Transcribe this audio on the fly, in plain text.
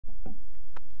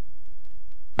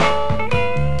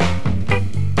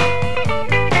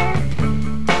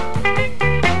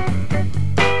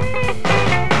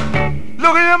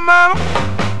mama,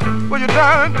 what you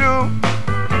trying to do?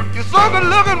 You're so good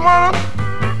looking, woman,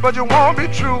 but you won't be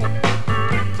true.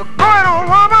 So go ahead on,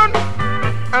 woman,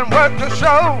 and work the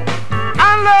show.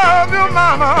 I love you,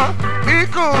 mama, be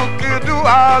cookie, do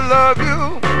I love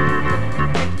you?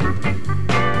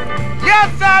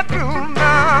 Yes, I do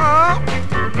now.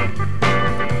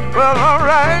 Well,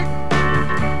 alright.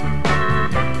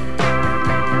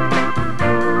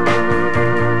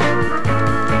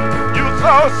 You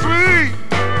so sweet,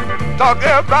 talk to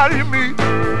everybody you meet.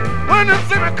 When you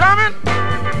see me coming,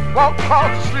 walk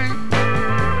across the street.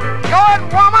 Go ahead,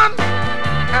 woman,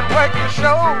 and work your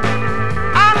show.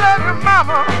 I love you,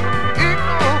 mama, eat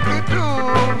cookie too.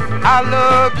 I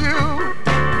love you.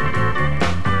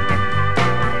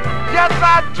 Yes,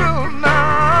 I do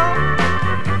now.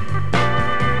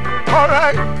 All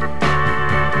right.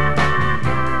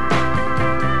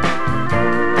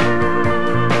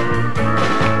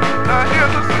 Now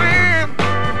here's the sin,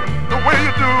 the way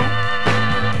you do.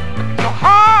 Your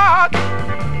heart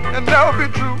and never be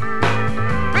true.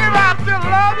 Baby, I still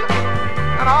love you,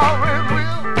 and I always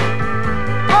will.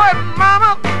 Go ahead,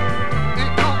 mama,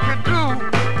 eat cookie too.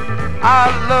 I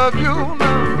love you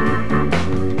now.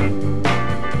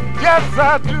 Yes, I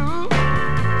do.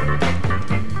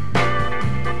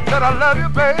 Said I love you,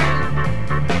 babe,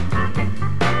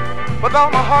 with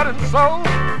all my heart and soul.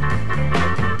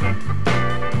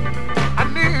 I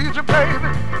need you, baby,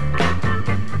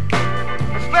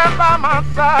 to stand by my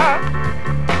side.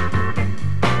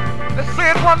 Let's say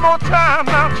it one more time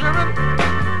now, children.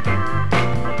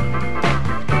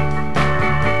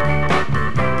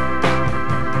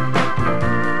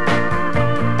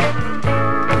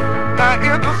 Now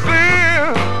it's a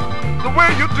sin, the way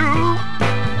you do.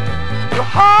 Your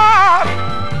heart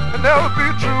can never be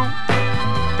true.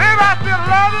 Baby, I still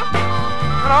love you,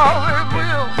 and I always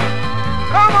will.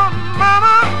 Come on,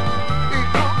 mama, eat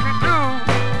cookie do.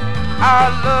 I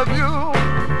love you.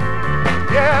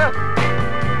 Yeah,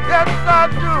 yes I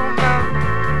do now.